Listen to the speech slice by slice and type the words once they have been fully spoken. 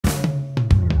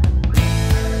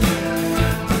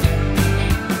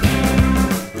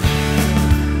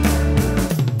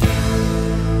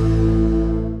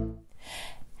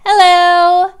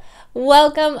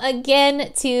Welcome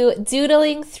again to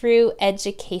Doodling Through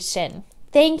Education.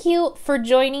 Thank you for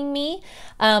joining me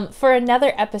for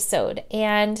another episode.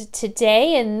 And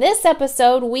today in this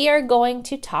episode, we are going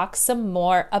to talk some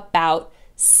more about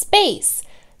space.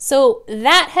 So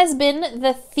that has been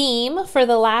the theme for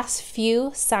the last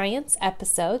few science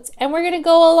episodes, and we're going to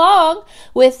go along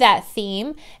with that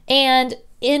theme. And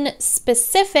in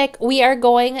specific, we are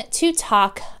going to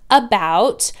talk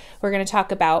about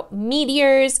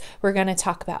meteors, we're going to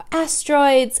talk about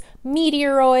asteroids,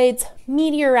 meteoroids,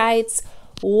 meteorites.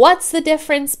 What's the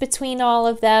difference between all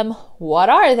of them? What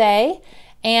are they?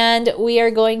 And we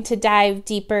are going to dive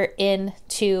deeper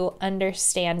into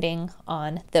understanding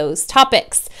on those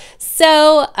topics.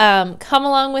 So come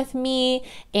along with me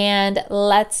and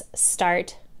let's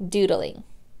start doodling.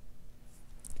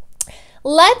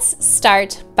 Let's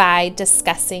start by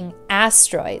discussing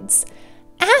asteroids.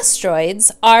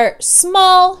 Asteroids are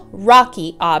small,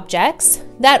 rocky objects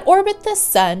that orbit the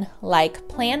sun like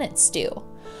planets do.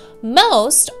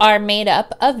 Most are made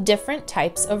up of different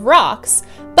types of rocks,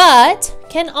 but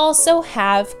can also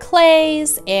have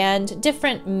clays and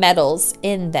different metals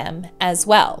in them as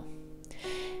well.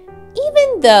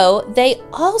 Even though they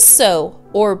also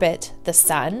orbit the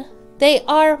sun, they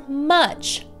are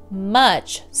much,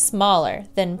 much smaller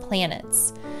than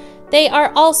planets. They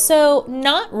are also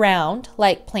not round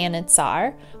like planets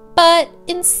are, but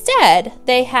instead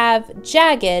they have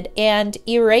jagged and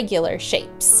irregular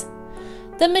shapes.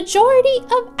 The majority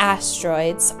of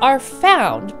asteroids are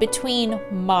found between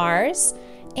Mars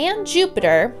and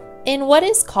Jupiter in what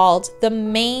is called the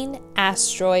main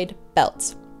asteroid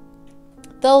belt.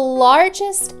 The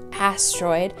largest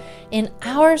asteroid in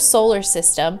our solar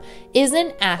system is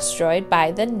an asteroid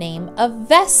by the name of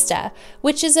Vesta,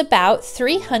 which is about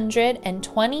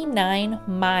 329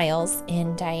 miles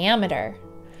in diameter.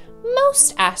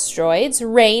 Most asteroids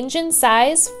range in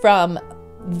size from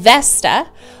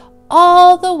Vesta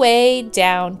all the way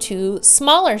down to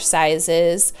smaller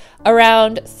sizes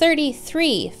around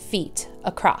 33 feet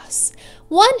across.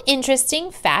 One interesting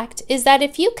fact is that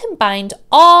if you combined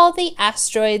all the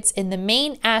asteroids in the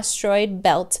main asteroid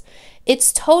belt,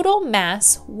 its total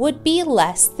mass would be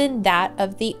less than that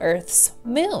of the Earth's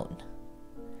moon.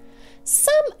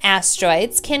 Some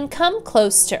asteroids can come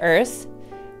close to Earth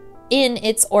in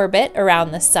its orbit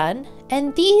around the sun,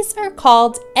 and these are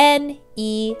called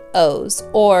NEOs,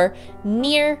 or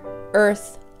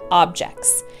near-Earth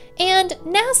objects. And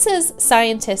NASA's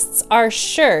scientists are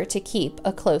sure to keep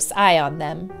a close eye on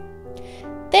them.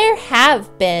 There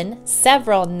have been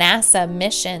several NASA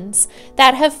missions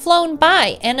that have flown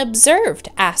by and observed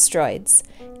asteroids.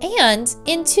 And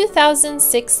in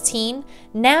 2016,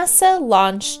 NASA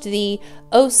launched the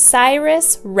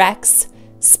OSIRIS-REx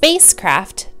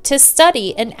spacecraft to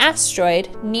study an asteroid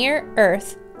near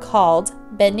Earth called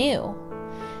Bennu.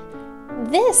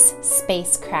 This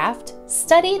spacecraft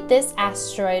studied this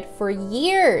asteroid for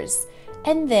years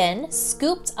and then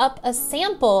scooped up a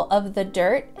sample of the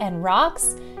dirt and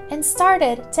rocks and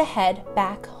started to head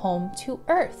back home to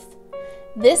Earth.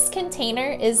 This container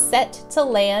is set to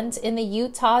land in the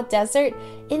Utah desert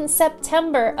in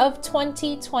September of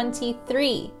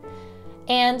 2023.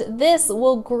 And this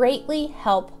will greatly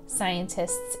help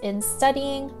scientists in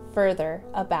studying further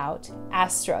about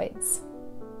asteroids.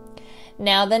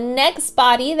 Now, the next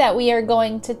body that we are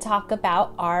going to talk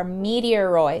about are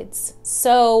meteoroids.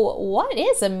 So, what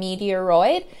is a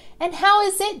meteoroid and how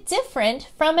is it different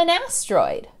from an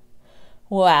asteroid?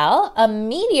 Well, a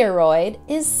meteoroid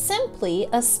is simply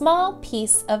a small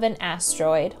piece of an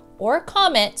asteroid or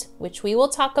comet, which we will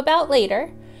talk about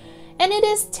later, and it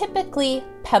is typically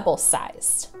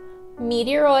pebble-sized.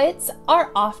 Meteoroids are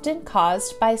often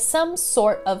caused by some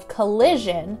sort of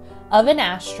collision of an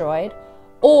asteroid,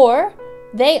 or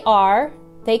they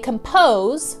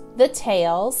compose the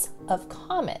tails of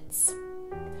comets.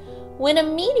 When a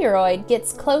meteoroid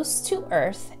gets close to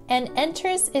Earth and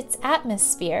enters its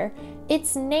atmosphere,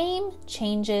 its name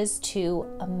changes to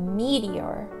a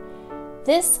meteor.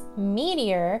 This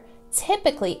meteor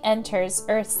typically enters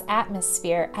Earth's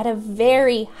atmosphere at a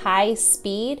very high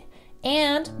speed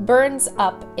and burns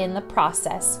up in the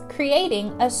process,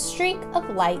 creating a streak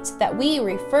of light that we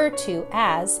refer to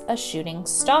as a shooting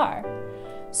star.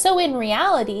 So in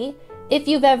reality, if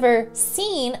you've ever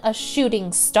seen a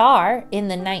shooting star in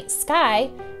the night sky,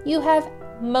 you have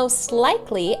most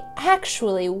likely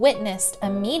actually witnessed a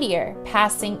meteor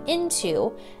passing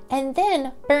into and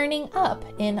then burning up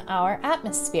in our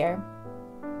atmosphere.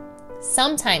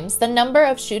 Sometimes the number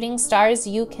of shooting stars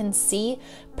you can see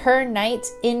per night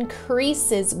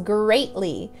increases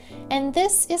greatly, and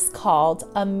this is called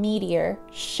a meteor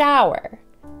shower.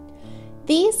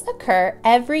 These occur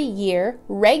every year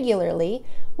regularly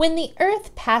when the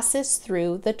Earth passes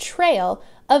through the trail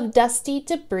of dusty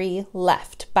debris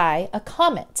left by a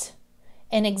comet.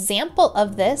 An example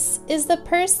of this is the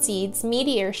Perseids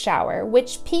meteor shower,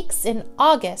 which peaks in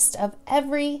August of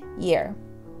every year.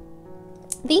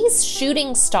 These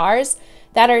shooting stars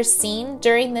that are seen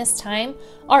during this time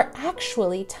are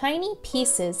actually tiny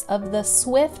pieces of the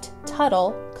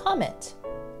Swift-Tuttle comet.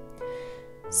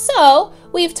 So,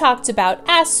 we've talked about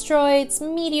asteroids,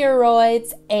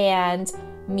 meteoroids, and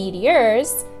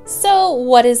meteors. So,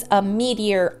 what is a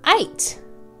meteorite?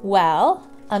 Well,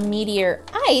 a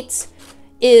meteorite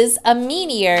is a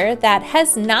meteor that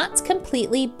has not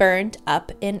completely burned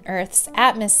up in Earth's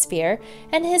atmosphere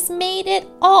and has made it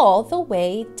all the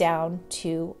way down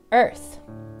to Earth.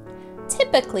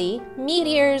 Typically,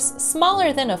 meteors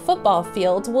smaller than a football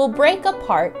field will break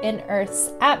apart in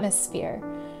Earth's atmosphere,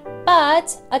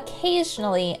 but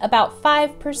occasionally about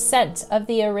 5% of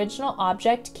the original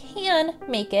object can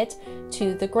make it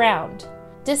to the ground.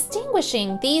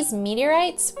 Distinguishing these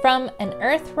meteorites from an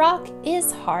Earth rock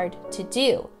is hard to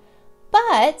do,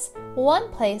 but one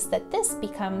place that this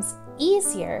becomes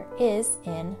easier is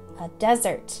in a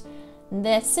desert.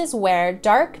 This is where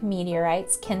dark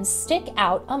meteorites can stick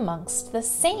out amongst the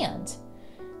sand.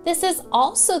 This is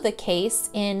also the case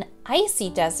in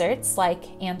icy deserts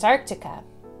like Antarctica.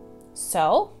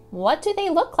 So, what do they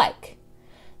look like?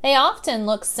 They often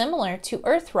look similar to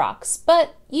Earth rocks,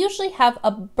 but usually have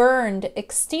a burned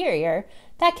exterior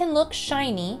that can look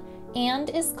shiny and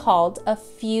is called a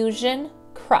fusion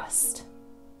crust.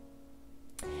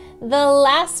 The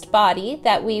last body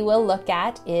that we will look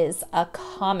at is a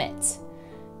comet.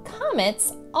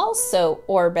 Comets also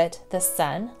orbit the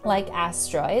sun like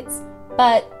asteroids,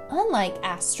 but unlike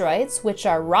asteroids, which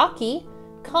are rocky,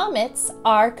 comets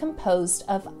are composed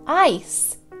of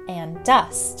ice and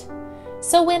dust.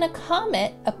 So when a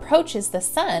comet approaches the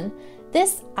sun,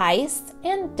 this ice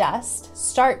and dust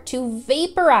start to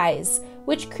vaporize,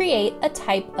 which create a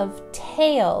type of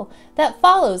tail that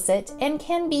follows it and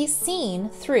can be seen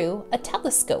through a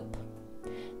telescope.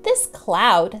 This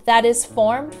cloud that is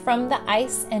formed from the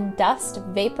ice and dust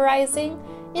vaporizing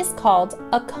is called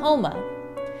a coma.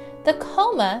 The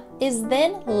coma is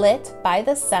then lit by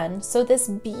the sun, so this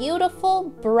beautiful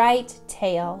bright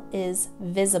tail is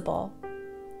visible.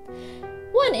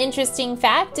 One interesting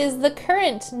fact is the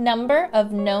current number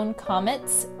of known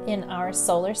comets in our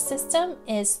solar system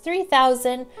is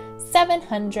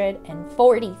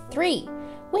 3,743,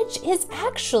 which is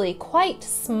actually quite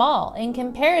small in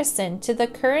comparison to the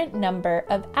current number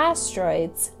of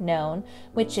asteroids known,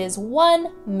 which is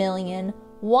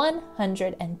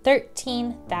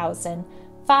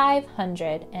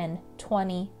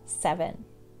 1,113,527.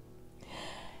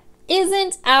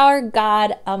 Isn't our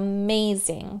God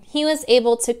amazing? He was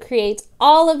able to create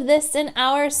all of this in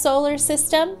our solar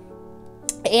system,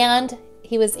 and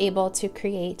he was able to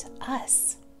create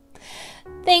us.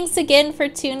 Thanks again for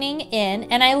tuning in,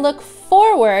 and I look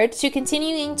forward to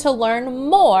continuing to learn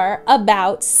more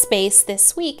about space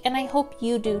this week, and I hope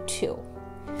you do too.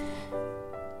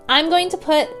 I'm going to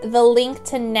put the link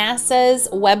to NASA's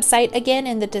website again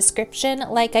in the description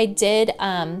like I did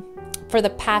for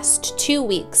the past 2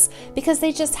 weeks, because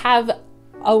they just have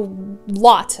a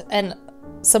lot and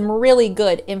some really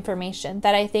good information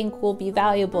that I think will be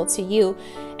valuable to you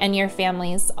and your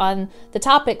families on the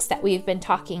topics that we've been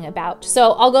talking about.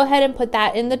 So I'll go ahead and put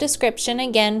that in the description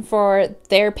again for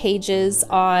their pages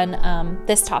on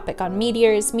this topic on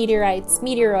meteors, meteorites,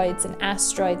 meteoroids, and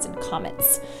asteroids and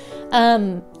comets.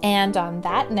 And on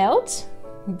that note,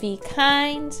 be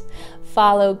kind,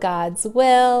 follow God's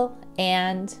will,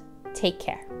 and take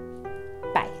care.